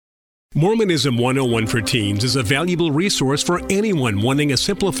Mormonism 101 for Teens is a valuable resource for anyone wanting a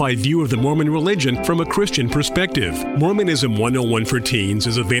simplified view of the Mormon religion from a Christian perspective. Mormonism 101 for Teens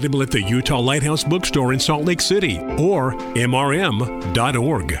is available at the Utah Lighthouse Bookstore in Salt Lake City or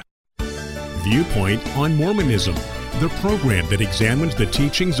mrm.org. Viewpoint on Mormonism, the program that examines the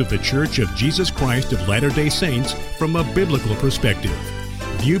teachings of the Church of Jesus Christ of Latter-day Saints from a biblical perspective.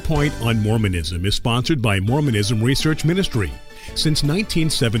 Viewpoint on Mormonism is sponsored by Mormonism Research Ministry. Since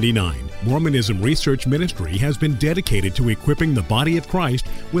 1979, Mormonism Research Ministry has been dedicated to equipping the body of Christ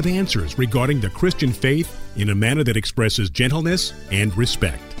with answers regarding the Christian faith in a manner that expresses gentleness and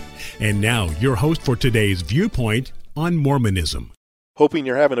respect. And now, your host for today's Viewpoint on Mormonism. Hoping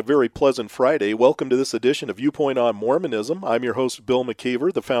you're having a very pleasant Friday. Welcome to this edition of Viewpoint on Mormonism. I'm your host, Bill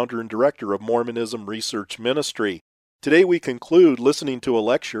McKeever, the founder and director of Mormonism Research Ministry. Today we conclude listening to a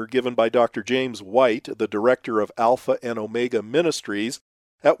lecture given by Dr. James White, the director of Alpha and Omega Ministries,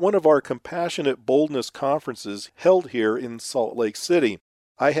 at one of our Compassionate Boldness conferences held here in Salt Lake City.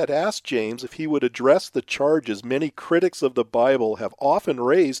 I had asked James if he would address the charges many critics of the Bible have often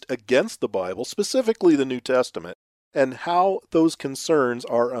raised against the Bible, specifically the New Testament, and how those concerns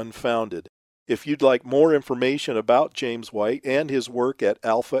are unfounded. If you'd like more information about James White and his work at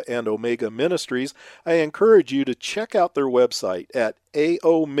Alpha and Omega Ministries, I encourage you to check out their website at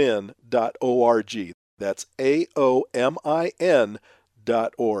aomin.org. That's aomin.org.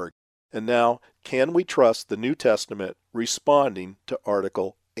 And now, can we trust the New Testament responding to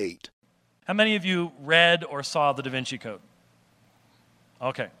Article 8? How many of you read or saw the Da Vinci Code?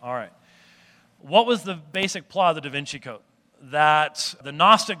 Okay, all right. What was the basic plot of the Da Vinci Code? That the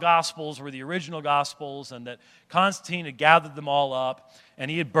Gnostic Gospels were the original Gospels and that Constantine had gathered them all up and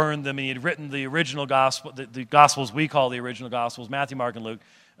he had burned them and he had written the original Gospel, the Gospels we call the original Gospels, Matthew, Mark, and Luke,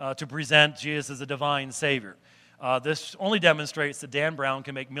 to present Jesus as a divine Savior. This only demonstrates that Dan Brown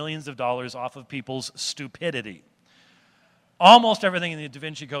can make millions of dollars off of people's stupidity. Almost everything in the Da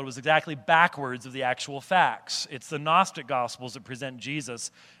Vinci Code was exactly backwards of the actual facts. It's the Gnostic Gospels that present Jesus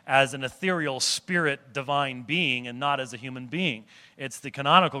as an ethereal spirit divine being and not as a human being. It's the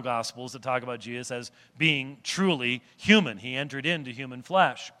canonical Gospels that talk about Jesus as being truly human. He entered into human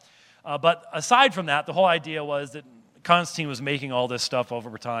flesh. But aside from that, the whole idea was that Constantine was making all this stuff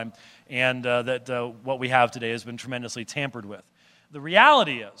over time and that what we have today has been tremendously tampered with. The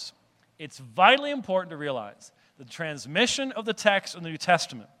reality is, it's vitally important to realize the transmission of the text of the New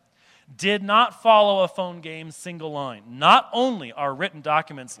Testament did not follow a phone game single line. Not only are written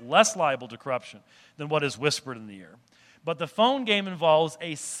documents less liable to corruption than what is whispered in the ear, but the phone game involves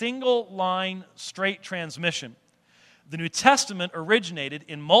a single line straight transmission. The New Testament originated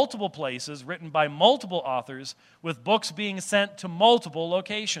in multiple places, written by multiple authors, with books being sent to multiple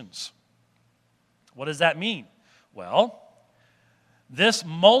locations. What does that mean? Well, this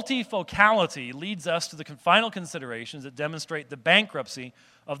multifocality leads us to the final considerations that demonstrate the bankruptcy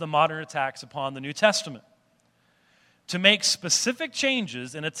of the modern attacks upon the New Testament. To make specific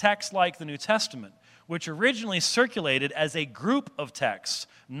changes in a text like the New Testament, which originally circulated as a group of texts,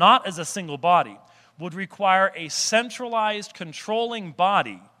 not as a single body, would require a centralized controlling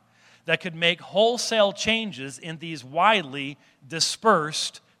body that could make wholesale changes in these widely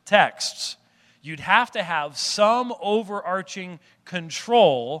dispersed texts. You'd have to have some overarching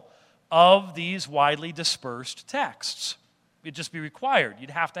control of these widely dispersed texts. It'd just be required. You'd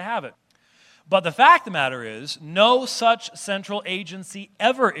have to have it. But the fact of the matter is, no such central agency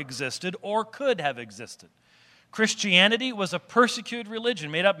ever existed or could have existed. Christianity was a persecuted religion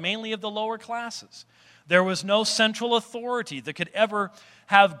made up mainly of the lower classes. There was no central authority that could ever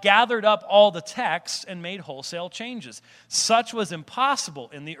have gathered up all the texts and made wholesale changes. Such was impossible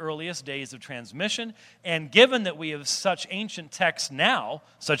in the earliest days of transmission, and given that we have such ancient texts now,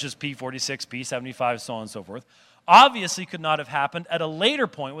 such as P46, P75, so on and so forth, obviously could not have happened at a later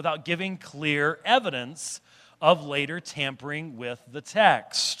point without giving clear evidence of later tampering with the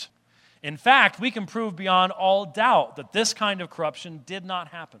text. In fact, we can prove beyond all doubt that this kind of corruption did not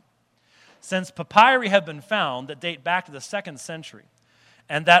happen. Since papyri have been found that date back to the 2nd century,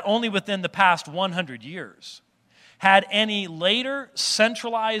 and that only within the past 100 years, had any later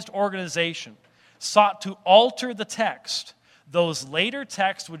centralized organization sought to alter the text, those later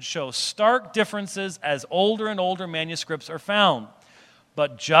texts would show stark differences as older and older manuscripts are found.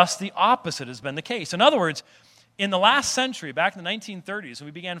 But just the opposite has been the case. In other words, in the last century, back in the 1930s, when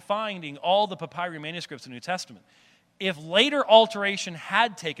we began finding all the papyri manuscripts in the New Testament, if later alteration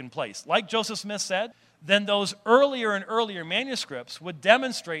had taken place, like Joseph Smith said, then those earlier and earlier manuscripts would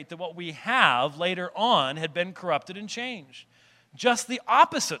demonstrate that what we have later on had been corrupted and changed. Just the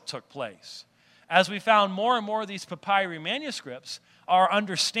opposite took place. As we found more and more of these papyri manuscripts, our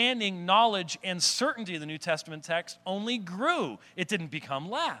understanding, knowledge, and certainty of the New Testament text only grew. It didn't become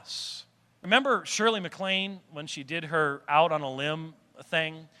less. Remember Shirley MacLaine when she did her out on a limb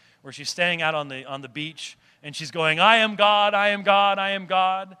thing, where she's staying out on the beach, and she's going, I am God, I am God, I am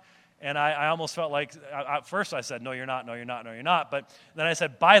God. And I almost felt like, at first I said, no, you're not, no, you're not, no, you're not. But then I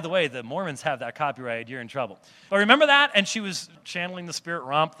said, by the way, the Mormons have that copyrighted, you're in trouble. But remember that? And she was channeling the spirit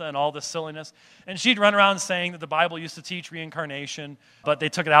Ramtha and all this silliness. And she'd run around saying that the Bible used to teach reincarnation, but they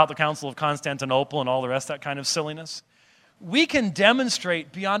took it out, the Council of Constantinople and all the rest of that kind of silliness. We can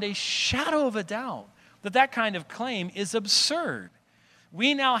demonstrate beyond a shadow of a doubt that that kind of claim is absurd.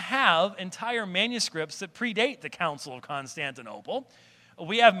 We now have entire manuscripts that predate the Council of Constantinople.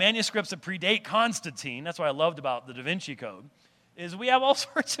 We have manuscripts that predate Constantine. That's what I loved about the Da Vinci Code, is we have all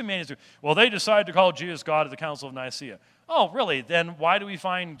sorts of manuscripts. Well, they decided to call Jesus God at the Council of Nicaea. Oh, really? Then why do we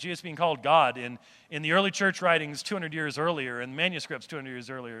find Jesus being called God in the early church writings 200 years earlier and manuscripts 200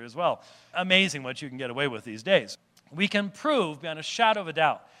 years earlier as well? Amazing what you can get away with these days. We can prove beyond a shadow of a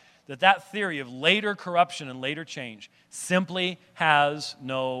doubt that that theory of later corruption and later change simply has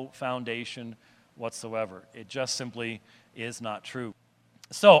no foundation whatsoever. It just simply is not true.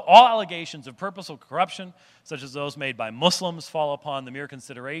 So all allegations of purposeful corruption, such as those made by Muslims, fall upon the mere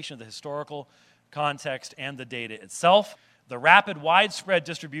consideration of the historical context and the data itself. The rapid, widespread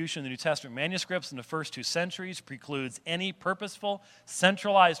distribution of the New Testament manuscripts in the first 2 centuries precludes any purposeful,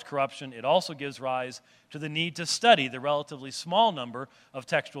 centralized corruption. It also gives rise to the need to study the relatively small number of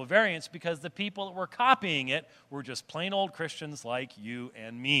textual variants because the people that were copying it were just plain old Christians like you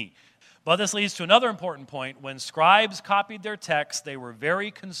and me. But this leads to another important point. When scribes copied their texts, they were very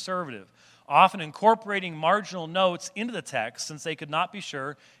conservative, often incorporating marginal notes into the text since they could not be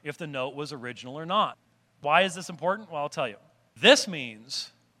sure if the note was original or not. Why is this important? Well, I'll tell you. This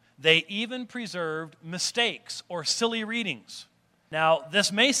means they even preserved mistakes or silly readings. Now,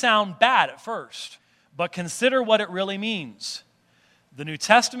 this may sound bad at first, but consider what it really means. The New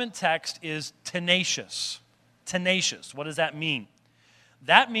Testament text is tenacious. Tenacious. What does that mean?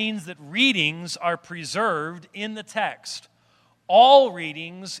 That means that readings are preserved in the text. All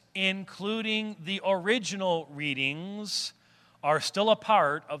readings, including the original readings, are still a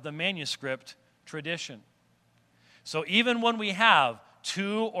part of the manuscript tradition. So even when we have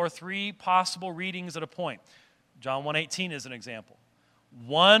 2 or 3 possible readings at a point, John 1:18 is an example.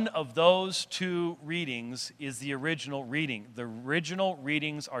 One of those 2 readings is the original reading. The original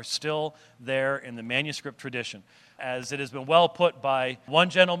readings are still there in the manuscript tradition. As it has been well put by one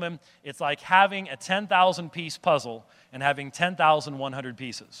gentleman, it's like having a 10,000-piece puzzle and having 10,100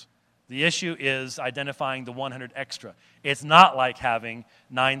 pieces. The issue is identifying the 100 extra. It's not like having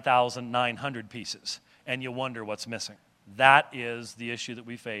 9,900 pieces, and you wonder what's missing. That is the issue that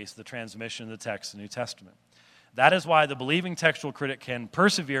we face, the transmission of the text in the New Testament. That is why the believing textual critic can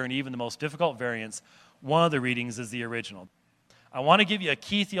persevere in even the most difficult variants. One of the readings is the original. I want to give you a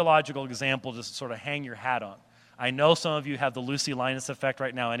key theological example to sort of hang your hat on. I know some of you have the Lucy Linus effect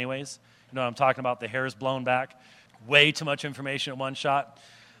right now anyways. You know what I'm talking about, the hair's blown back. Way too much information at one shot.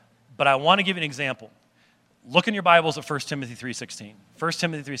 But I want to give you an example. Look in your Bibles at 1 Timothy 3:16. 1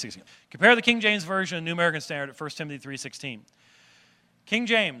 Timothy 3:16. Compare the King James Version and New American Standard at 1 Timothy 3:16. King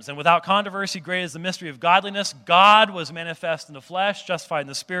James, and without controversy, great is the mystery of godliness. God was manifest in the flesh, justified in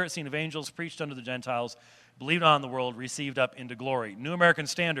the spirit, seen of angels, preached unto the Gentiles, believed on in the world, received up into glory. New American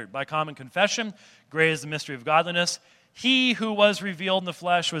Standard, by common confession, great is the mystery of godliness. He who was revealed in the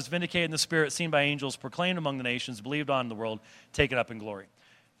flesh was vindicated in the spirit, seen by angels, proclaimed among the nations, believed on in the world, taken up in glory.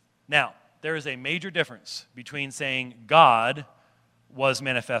 Now, there is a major difference between saying God was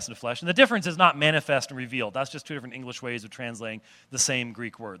manifest in the flesh. And the difference is not manifest and revealed. That's just 2 different English ways of translating the same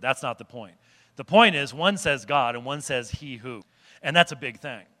Greek word. That's not the point. The point is one says God and one says he who. And that's a big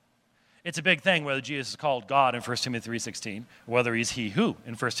thing. It's a big thing whether Jesus is called God in 1 Timothy 3:16 or whether he's he who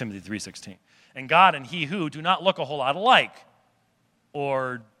in 1 Timothy 3:16. And God and he who do not look a whole lot alike.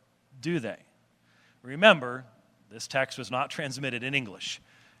 Or do they? Remember, this text was not transmitted in English.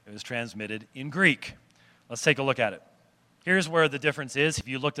 It was transmitted in Greek. Let's take a look at it. Here's where the difference is. If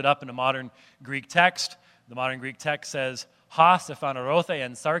you looked it up in a modern Greek text, the modern Greek text says, Ha Stephanorothe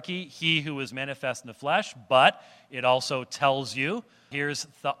and Sarki, he who is manifest in the flesh, but it also tells you, here's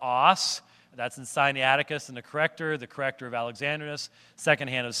theos, that's in Sinaiticus and the corrector of Alexandrinus, second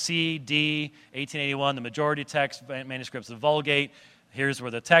hand of C, D, 1881, the majority text, manuscripts of Vulgate. Here's where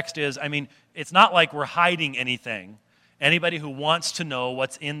the text is. I mean, it's not like we're hiding anything. Anybody who wants to know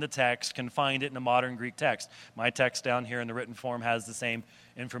what's in the text can find it in a modern Greek text. My text down here in the written form has the same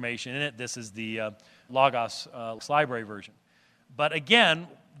information in it. This is the Logos Library version. But again,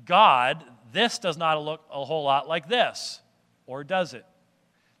 God, this does not look a whole lot like this. Or does it?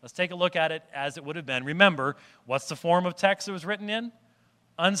 Let's take a look at it as it would have been. Remember, what's the form of text it was written in?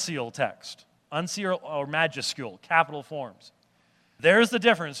 Unsealed text. Unsealed or majuscule, capital forms. There's the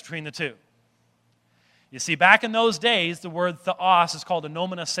difference between the two. You see, back in those days, the word theos is called a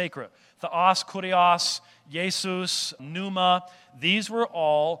nomina sacra. Theos, kurios, Jesus, pneuma, these were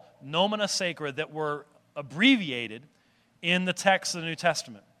all nomina sacra that were abbreviated in the text of the New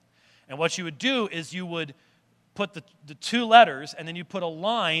Testament. And what you would do is you would put the two letters, and then you put a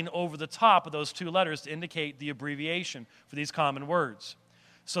line over the top of those two letters to indicate the abbreviation for these common words.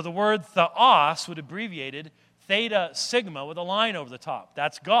 So the word theos would abbreviated theta sigma with a line over the top.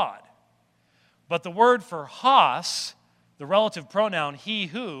 That's God. But the word for hos, the relative pronoun he,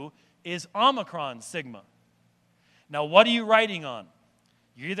 who, is omicron sigma. Now, what are you writing on?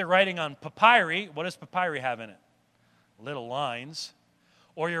 You're either writing on papyri. What does papyri have in it? Little lines.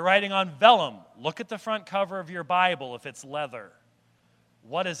 Or you're writing on vellum. Look at the front cover of your Bible if it's leather.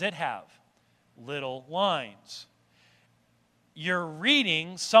 What does it have? Little lines. You're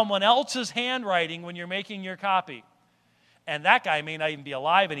reading someone else's handwriting when you're making your copy. And that guy may not even be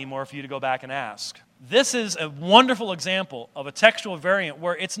alive anymore for you to go back and ask. This is a wonderful example of a textual variant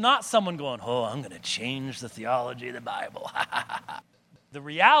where it's not someone going, oh, I'm going to change the theology of the Bible. The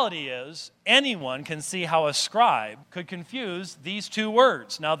reality is anyone can see how a scribe could confuse these two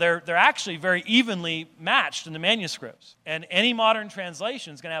words. Now, they're actually very evenly matched in the manuscripts. And any modern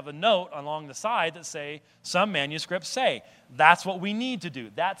translation is going to have a note along the side that say, some manuscripts say. That's what we need to do.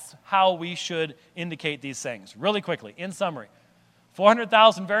 That's how we should indicate these things. Really quickly, in summary,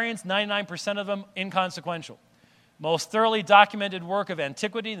 400,000 variants, 99% of them inconsequential. Most thoroughly documented work of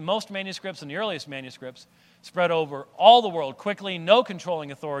antiquity, the most manuscripts and the earliest manuscripts, spread over all the world quickly, no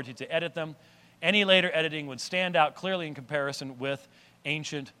controlling authority to edit them. Any later editing would stand out clearly in comparison with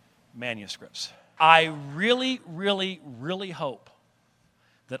ancient manuscripts. I really, really, really hope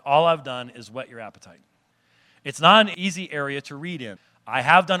that all I've done is whet your appetite. It's not an easy area to read in. I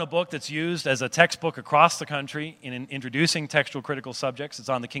have done a book that's used as a textbook across the country in introducing textual critical subjects. It's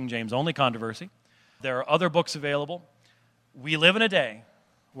on the King James only controversy. There are other books available. We live in a day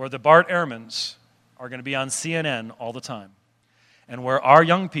where the Bart Ehrmans are going to be on CNN all the time, and where our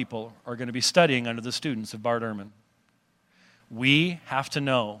young people are going to be studying under the students of Bart Ehrman. We have to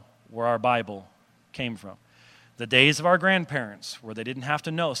know where our Bible came from. The days of our grandparents, where they didn't have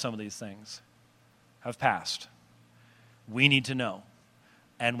to know some of these things, have passed. We need to know.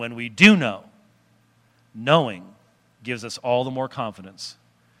 And when we do know, knowing gives us all the more confidence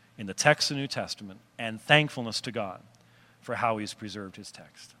in the text of the New Testament and thankfulness to God for how He's preserved His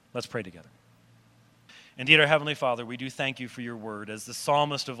text. Let's pray together. Indeed, our Heavenly Father, we do thank You for Your word. As the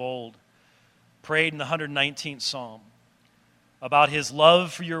psalmist of old prayed in the 119th Psalm about his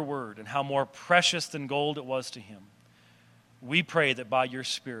love for Your word and how more precious than gold it was to him, we pray that by Your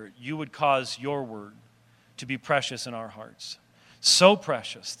Spirit, You would cause Your word to be precious in our hearts. So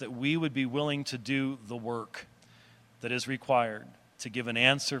precious that we would be willing to do the work that is required to give an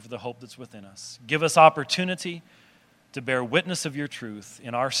answer for the hope that's within us. Give us opportunity to bear witness of Your truth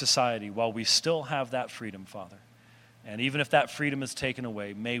in our society while we still have that freedom, Father. And even if that freedom is taken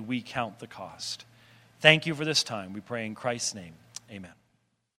away, may we count the cost. Thank You for this time. We pray in Christ's name. Amen.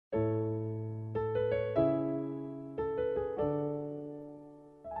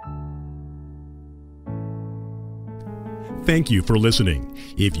 Thank you for listening.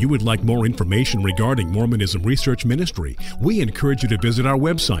 If you would like more information regarding Mormonism Research Ministry, we encourage you to visit our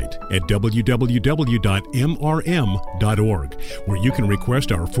website at www.mrm.org, where you can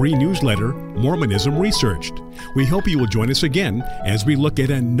request our free newsletter, Mormonism Researched. We hope you will join us again as we look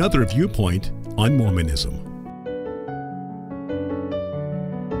at another viewpoint on Mormonism.